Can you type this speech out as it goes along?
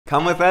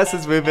Come with us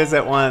as we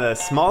visit one of the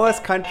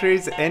smallest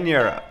countries in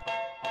Europe.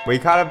 We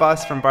caught a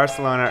bus from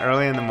Barcelona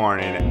early in the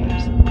morning.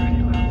 There's some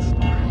pretty loud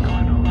snoring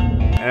going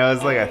on. And it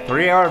was like a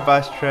 3-hour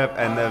bus trip,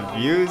 and the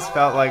views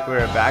felt like we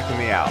were back in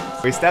the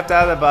Alps. We stepped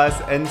out of the bus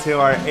into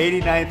our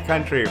 89th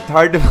country. It's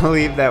hard to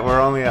believe that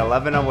we're only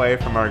 11 away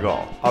from our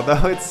goal.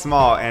 Although it's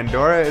small,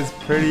 Andorra is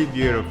pretty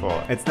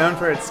beautiful. It's known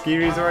for its ski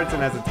resorts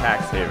and as a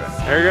tax haven.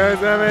 Here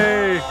goes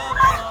Emmy!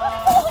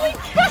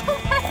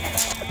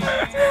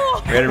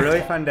 We had a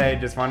really fun day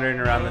just wandering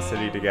around the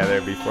city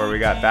together before we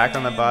got back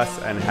on the bus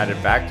and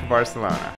headed back to Barcelona.